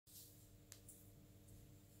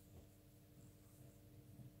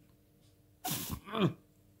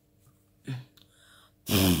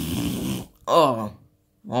Oh,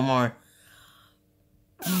 one more.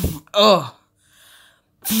 Oh,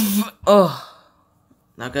 oh.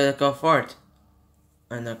 Not gonna go fart.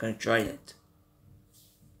 I'm not gonna try it.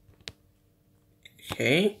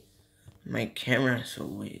 Okay, my camera is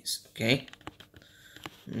always okay.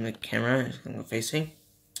 And the camera is gonna go facing.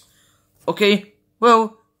 Okay,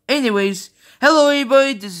 well, anyways, hello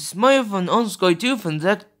everybody. This is Maya from Untold 2 from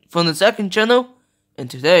the second channel,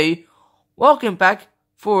 and today, welcome back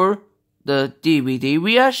for the DVD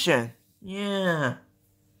reaction. Yeah.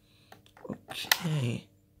 Okay.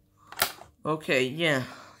 Okay. Yeah.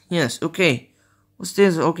 Yes. Okay. What's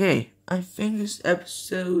this? Okay. I think it's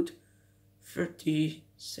episode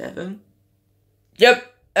 37.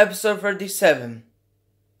 Yep. Episode 37.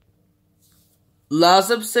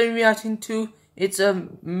 Last episode reacting to, it's a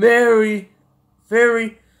very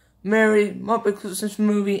merry Muppet Christmas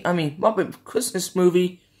movie. Muppet Christmas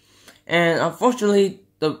movie. And unfortunately,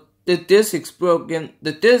 the disc is broken.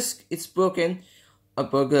 The disc is broken.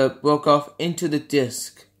 Broke off into the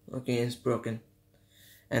disc. Okay, it's broken.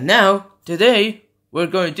 And now, today, we're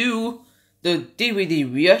going to do the DVD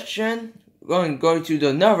reaction. We're going to do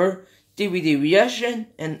another DVD reaction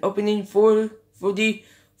and opening for the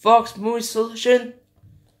Fox Movie Selection.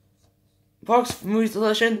 Fox Movie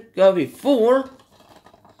Selection gotta be for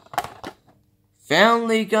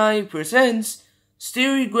Family Guy presents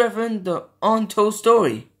Stewie Griffin, the Untold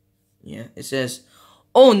Story. Yeah, it says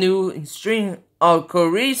all new in string of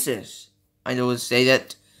choruses. I know to say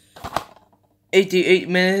that. 88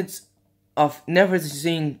 minutes of never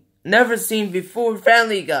seen before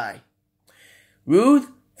Family Guy. Ruth,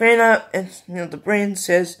 Fana, and the brain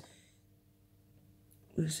says,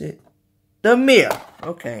 what is it? The mirror.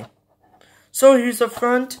 Okay. So here's the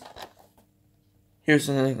front. Here's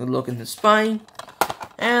a look in the spine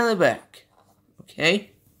and the back.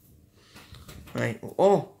 Okay. Right.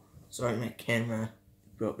 Oh, sorry, my camera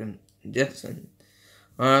broken. This and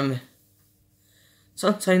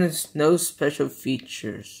sometimes no special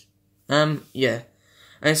features. Yeah.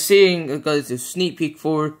 I'm seeing a sneak peek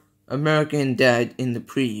for American Dad in the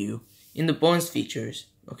preview in the bonus features.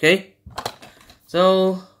 Okay.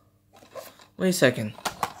 So wait a second.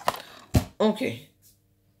 Okay.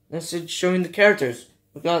 Let's just showing the characters.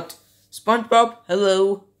 We got SpongeBob,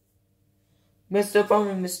 hello. Mr. Bob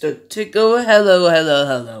and Mr. Tickle,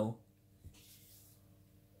 hello.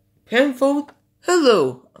 Penfold,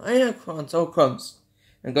 hello. I am Crumbs.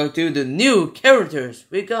 And go to the new characters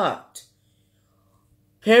we got.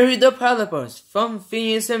 Perry the Platypus from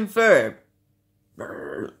Phineas and Ferb.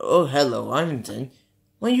 Oh, hello, Arlington.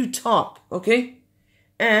 When you talk, okay?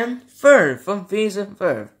 And Ferb from Phineas and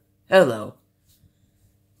Ferb. Hello.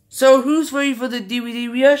 So, who's ready for the DVD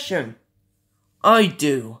reaction? I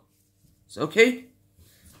do. So, okay?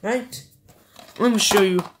 Right? Let me show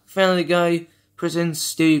you Family Guy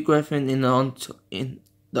presents Stewie Griffin in the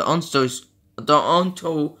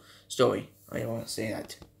Untold Story. I don't want to say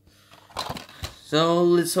that. So,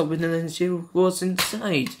 let's open it and see what's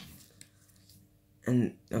inside.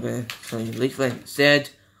 And, okay, so the leaflet said,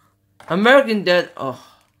 American Dad, oh,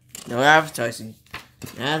 no advertising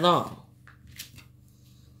at all.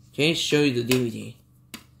 Okay, show you the DVD.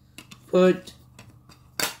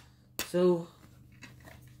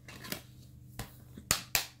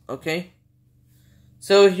 Okay.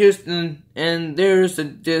 So here's there's the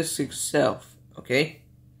disc itself. Okay.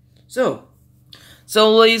 So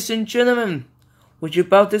ladies and gentlemen, what you're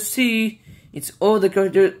about to see, it's all the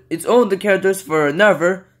characters for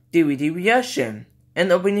another DVD reaction.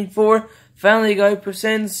 And opening for Family Guy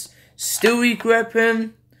presents Stewie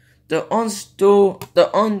Griffin, the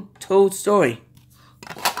Untold Story.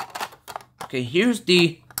 Okay, here's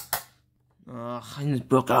the I just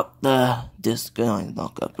broke out the disc.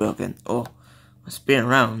 Got broken. Oh, I spin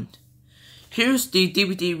around. Here's the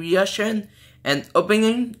DVD reaction and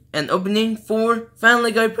opening for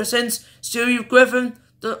Family Guy presents Stewie Griffin,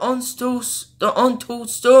 the Untold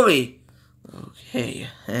Story. Okay,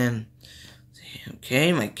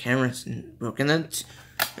 okay, my camera's broken.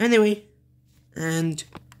 Anyway, and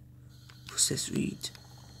what's this read?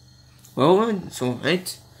 Well, it's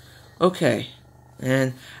alright. Okay,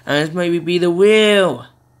 and this maybe be the wheel.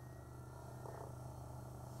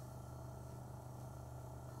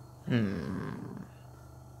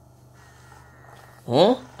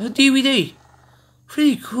 Oh, a DVD.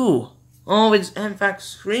 Pretty cool. Oh, it's in fact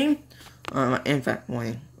screen. In fact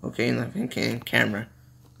warning. Okay, and I think camera.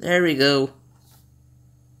 There we go.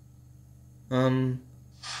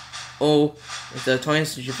 Oh, it's a 20th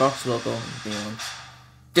Century Fox logo.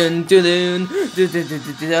 Dun dun dun.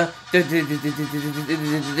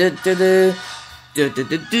 Do do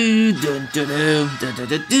do do do do do do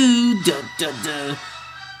do do do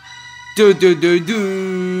do do do do do.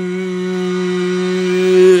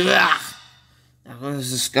 That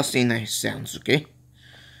was disgusting. Nice sounds. Okay.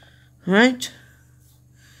 All right.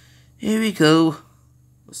 Here we go.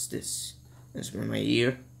 What's this? That's from my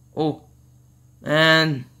ear. Oh,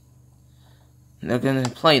 and they're gonna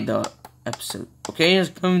play the episode. Okay, it's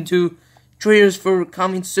coming to trailers for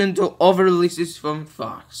coming soon to other releases from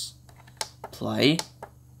Fox. Play.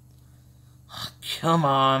 Oh, come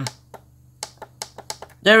on.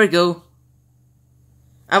 There we go.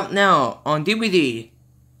 Out now on DVD.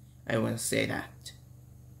 I want to say that.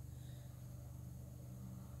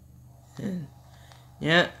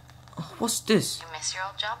 Yeah. Oh, what's this? You miss your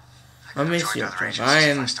old job? I miss your job. I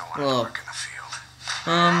am. Well.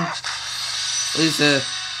 It's a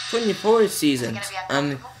 24 season.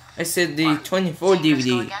 I said the 24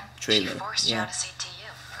 DVD trailer. Yeah.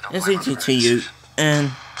 It's CTU.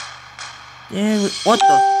 And yeah, what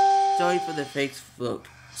the? Sorry for the Facebook.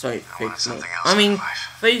 Sorry, Facebook. I mean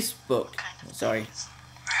Facebook. Sorry.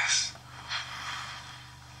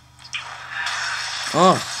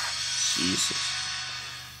 Oh, Jesus.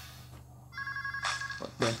 What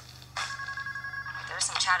the? There was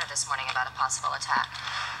some chatter this morning about a possible attack.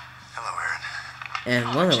 Hello, Aaron.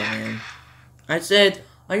 And Wonder Woman. I said,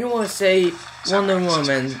 I don't want to say Wonder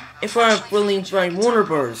Woman. If I'm willing to write Warner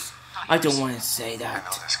Bros., I don't want to say I know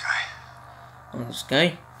that. this guy. Oh, this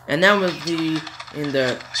guy. And that will be in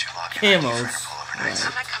the camos. Right.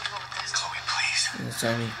 Chloe, please.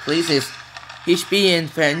 Sorry, please, is HB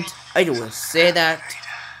infant. I don't want to say that.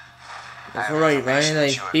 That's alright, right?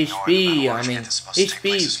 Like HB, I mean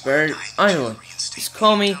HB bird. I don't. Just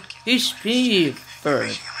call me HB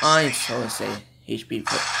bird. I so say HB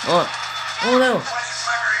bird. Oh no!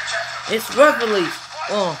 It's rapidly.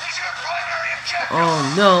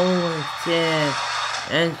 Oh no! Yeah,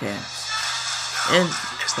 and cats and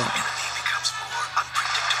As the enemy becomes more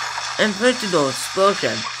unpredictable, unpredictable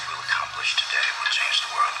explosion. what we'll accomplish today will change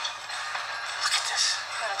the world. Look at this.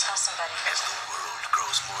 You gotta tell somebody. As the world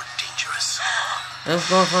grows more dangerous, That's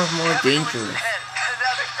more dangerous. and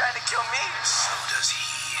now they're trying to kill me. So does he.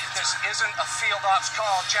 This isn't a field ops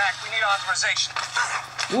call, Jack. We need authorization.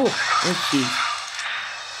 Ooh, empty.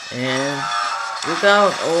 And look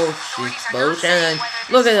out! Oh, she explosion! And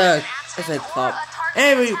look at that! It's a cup.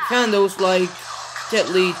 Every candle's like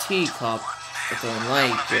deadly teacup. I don't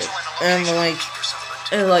like it.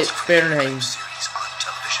 And like Fahrenheit. Series on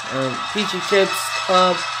television. Peachy chips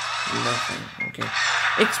cup. Nothing. Okay.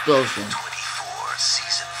 Explosion. 24,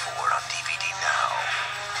 season 4 on DVD now.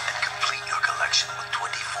 And complete your collection with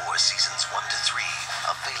 24 seasons 1 to 3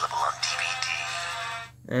 available on DVD.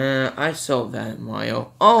 I saw that,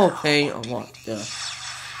 Mario. Oh, okay. What the?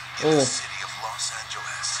 Oh. City of Los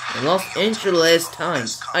Angeles. Los Angeles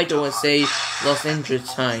Times. I don't want to say Los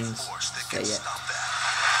Angeles Times. Force that Say can it. stop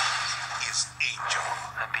that is Angel.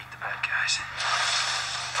 I beat the bad guys.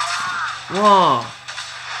 Wow.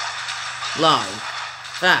 Live.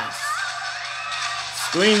 Fast.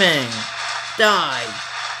 Screaming. Die.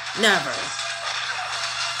 Never.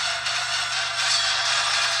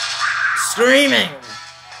 Screaming.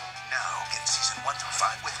 Now in season 1 through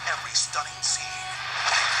 5 with every stunning scene,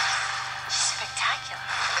 Spectacular.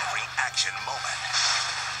 every action moment,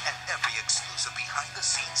 and every exclusive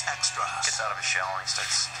behind-the-scenes extra. Gets out of his shell and he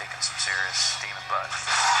starts taking some serious demon bud.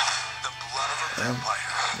 The blood of a vampire.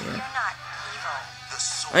 You're not evil. The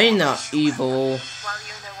soul I'm of a not human. evil. While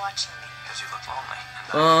you're there watching me. Because you look lonely.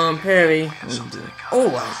 Perry. Oh,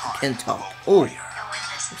 I can talk. Oh, No one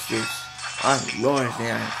listens. what's this? I'm Lord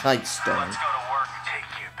and I like stone. Let's go to work. Take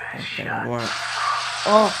your best Okay, shot. work.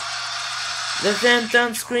 Oh, the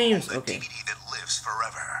Phantom screams. The Okay, DVD that lives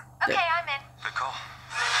forever. Okay, I'm in. Good call.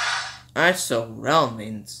 I saw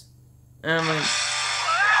Relevance. Like,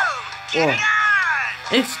 oh,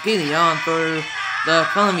 it's getting on for the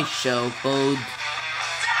comedy show called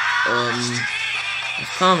the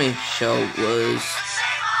comedy show was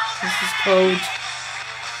this is called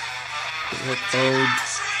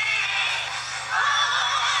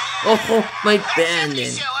oh my band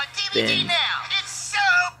and band.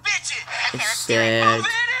 It's sad.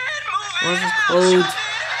 What is it called?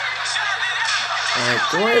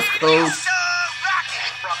 What is it called?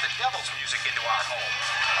 Brought the devil's music into our home.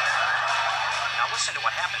 Now listen to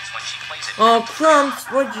what happens when she plays it. Oh crumbs,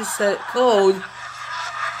 what'd you say it called?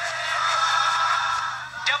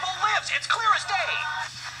 Devil lives. It's clear as day.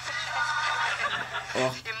 Oh,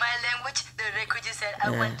 In my language, the record just said,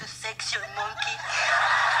 I want to sex your monkey.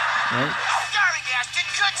 right? Sorry, Gaston.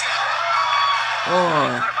 Good job. Oh,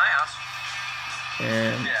 Go to my house.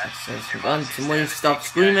 And it says run to more stop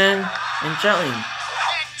screaming and shouting.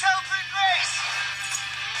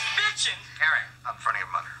 Eric, I'm in front of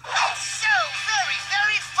your mother. So very,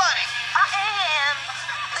 very funny. I am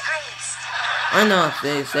the greatest. I know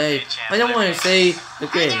they say. I don't want to say the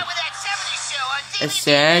great. I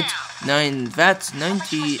said that's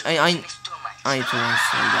 90. I don't want to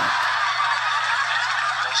say that.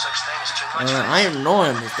 No such thing as too much. I know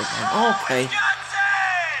him, Mr. Bond. Okay.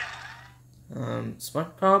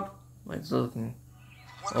 SpongeBob. What's looking?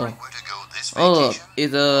 Wondering where to go this Oh, look, vacation?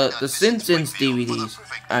 it's the Simpsons DVDs.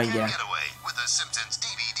 Yeah. Getaway with the Simpsons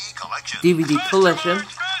DVD collection. DVD collection. By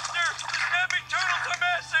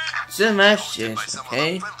Smashes, some of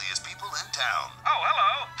okay. the friendliest people in town. Oh,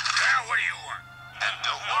 hello. Now, what do you want? And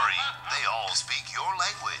don't worry, they all speak your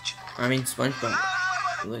language. I mean SpongeBob.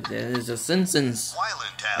 Look, there is the Simpsons. While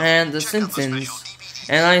in town, And the check out the Simpsons. special DVD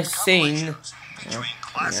And I compilations sing. featuring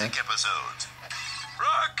classic episodes.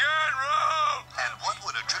 Rock and roll! And what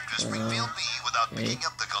would a trip to Springfield be without picking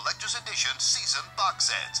up the collector's edition season box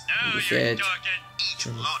sets? Now You you're said talking. Each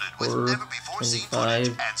loaded with 24, never before seen footage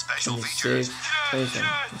 25, and special 26, features. 27.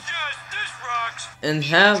 This rocks. And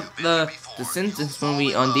have the Simpsons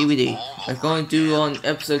movie on DVD. I'm going to do on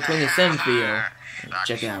episode 27 for you.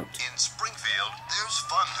 Check it out. In Springfield, there's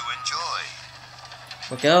fun to enjoy.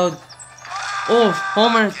 Look out. Oh,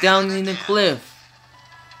 Homer's down in the cliff.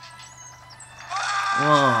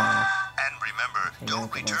 Wow. And remember, don't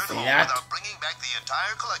can I return say home that? without bringing back the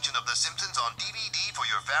entire collection of The Simpsons on DVD for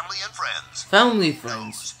your family and friends. Family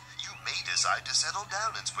friends. You may decide to settle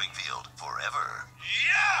down in Springfield forever.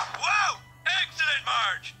 Yeah! Whoa! Excellent,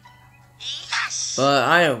 Marge! Yes! But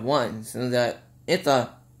I have one, so that it's a...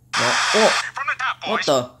 Oh, From the top, what boys.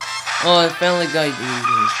 the? Oh, it's Family Guy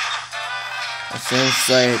DVD. That's so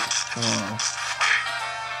excited. Oh.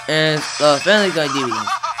 And it's the Family Guy DVD.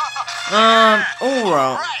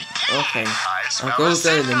 Overall. Okay. I'll go to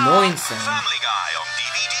the annoying sound. Family Guy on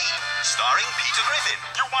DVD, starring Peter Griffin.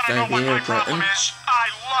 You want to know Thank what you, my problem Griffin. is?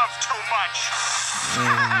 I love too much.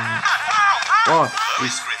 Oh,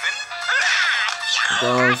 Lois Griffin,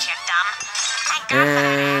 goes.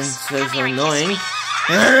 And so it's annoying.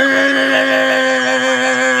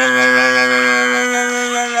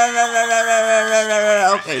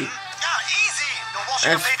 Okay. easy. You're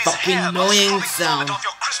washing That's a baby's fucking hair. annoying Slowly sound. fall off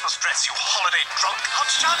your Christmas dress, you holiday drunk.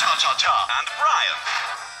 Cha-cha-cha-cha. And Brian.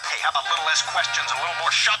 Hey, how about a little less questions and a little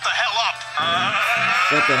more shut the hell up?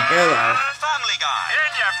 Shut the hell up. Family Guy.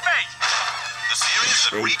 In your face! The series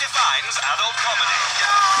that redefines adult comedy.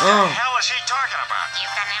 Oh. The hell is he talking about? You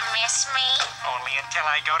gonna miss me? Only until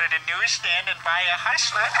I go to the newsstand and buy a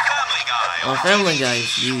hustler. Family Guy. Oh, on Family DVD. Guy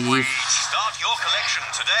DVDs. Start your collection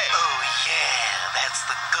today. Oh yeah, that's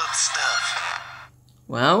the good stuff.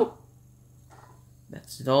 Well,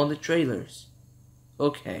 that's all the trailers.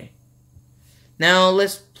 Okay. Now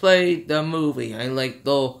let's play the movie. I like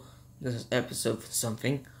this episode for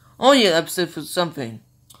something. Oh yeah, episode for something.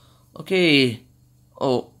 Okay.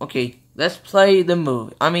 Oh, okay. Let's play the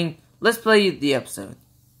movie. Let's play the episode.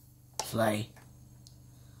 Play.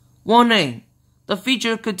 Warning. The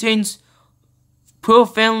feature contains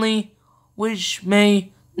profanity which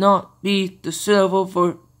may not be suitable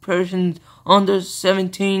for persons under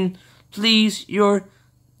 17. Please your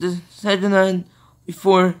decision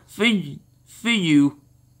before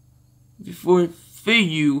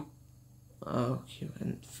you. Okay,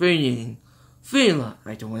 and feeling.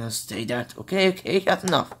 I don't want to say that. Okay, that's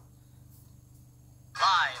enough.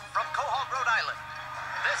 Live from Quahog, Rhode Island,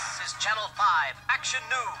 this is Channel 5 Action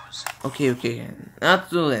News. Okay, and that's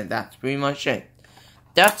pretty much it.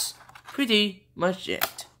 That's pretty much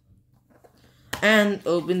it. And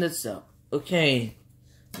open this up. Okay,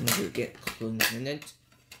 I'm gonna get closing in it.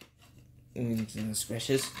 Into the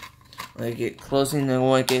scratches. When I get closing, I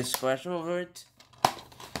want to get scratch over it.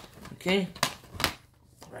 Okay.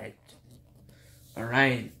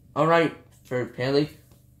 Alright, verb, Haley.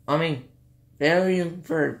 Variant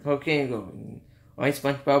verb. Okay, go. Alright,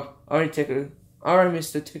 SpongeBob. Alright, Tickle. Alright,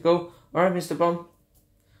 Mr. Tickle. Alright, Mr. Bum.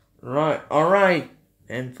 Alright,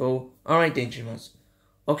 Handful. Alright, Danger Mouse.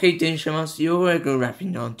 Okay, Danger Mouse, you're going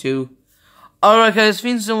rapping down too. Alright, guys,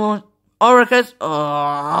 thanks so much. Alright, guys.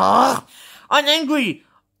 I'm angry.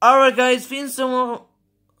 Alright, guys, thanks so much.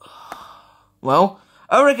 Well,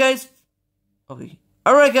 alright, guys. Okay.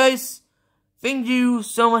 Alright, guys. Thank you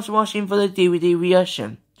so much for watching for the DVD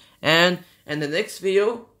reaction. And in the next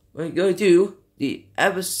video, we're going to do the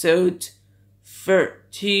episode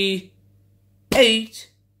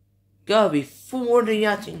 38. Gotta be 40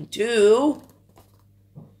 reacting to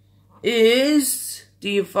is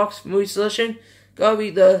the Fox movie selection. Gotta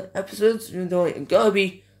be the episodes. Gotta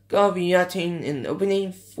be gonna be acting in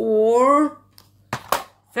opening for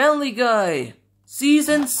Family Guy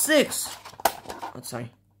Season 6. Oh,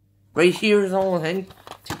 sorry. Right here is all thing.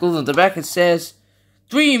 Take a look at the back. It says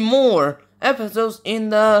 3 more episodes in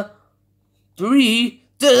the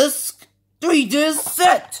 3-disc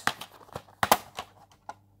set.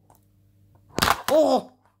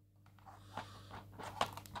 Oh!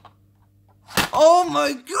 Oh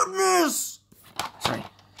my goodness! Sorry.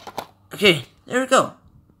 Okay, there we go.